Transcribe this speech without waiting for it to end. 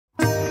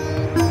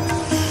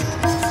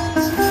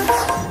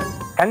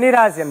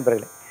கன்னிராசி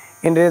என்பர்களே,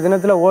 இன்றைய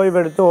தினத்தில்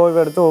ஓய்வெடுத்து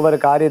ஒவ்வொரு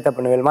காரியத்தை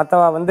பண்ணுவேன்.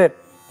 மற்றவா வந்து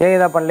ஏன்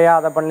இதை பண்ணலையா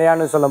அதை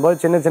பண்ணலையான்னு சொல்லும்போது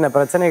சின்ன சின்ன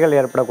பிரச்சனைகள்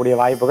ஏற்படக்கூடிய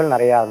வாய்ப்புகள்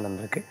நிறையா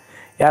இருந்துருக்கு.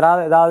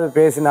 யாராவது ஏதாவது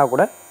பேசினா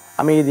கூட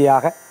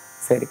அமைதியாக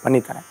சரி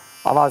பண்ணித்தரேன்,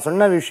 அவள்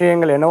சொன்ன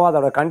விஷயங்கள் என்னவோ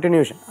அதோட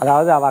கண்டினியூஷன்,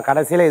 அதாவது அவள்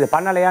கடைசியில் இது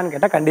பண்ணலையான்னு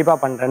கேட்டால் கண்டிப்பாக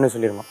பண்ணுறேன்னு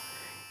சொல்லிடுவோம்.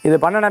 இது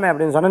பண்ணணுமே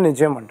அப்படின்னு சொன்னால்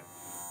நிச்சயம் பண்ணுறேன்.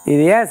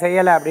 இது ஏன்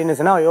செய்யலை அப்படின்னு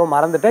சொன்னால் ஐயோ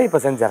மறந்துட்டேன்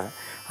இப்போ செஞ்சிடறேன்.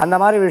 அந்த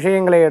மாதிரி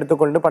விஷயங்களை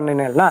எடுத்துக்கொண்டு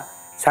பண்ணினேன்னா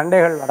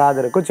சண்டைகள் வராது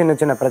இருக்கும். சின்ன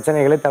சின்ன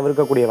பிரச்சனைகளை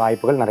தவிர்க்கக்கூடிய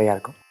வாய்ப்புகள் நிறையா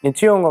இருக்கும்.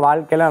 நிச்சயம் உங்கள்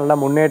வாழ்க்கையில் நல்ல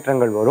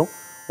முன்னேற்றங்கள் வரும்.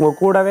 உங்கள்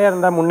கூடவே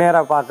இருந்தால் முன்னேற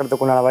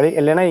பார்க்கறதுக்குண்டான வழி,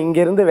 இல்லைன்னா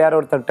இங்கேருந்து வேற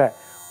ஒருத்தர்கிட்ட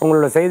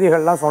உங்களோட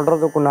செய்திகள்லாம்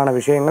சொல்கிறதுக்குண்டான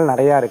விஷயங்கள்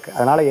நிறையா இருக்குது.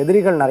 அதனால்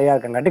எதிரிகள் நிறையா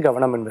இருக்குங்காட்டி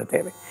கவனம் என்பது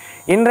தேவை.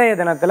 இன்றைய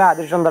தினத்தில்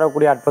அதிர்ஷ்டம்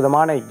தரக்கூடிய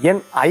அற்புதமான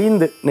எண்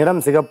 5,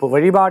 நிறம் சிகப்பு.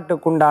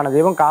 வழிபாட்டுக்குண்டான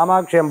தெய்வம்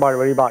காமாட்சி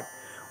அம்பாள் வழிபாடு.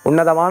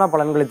 உன்னதமான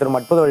பலன்களை தரும்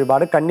அற்புத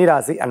வழிபாடு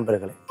கன்னிராசி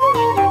அன்பர்களே.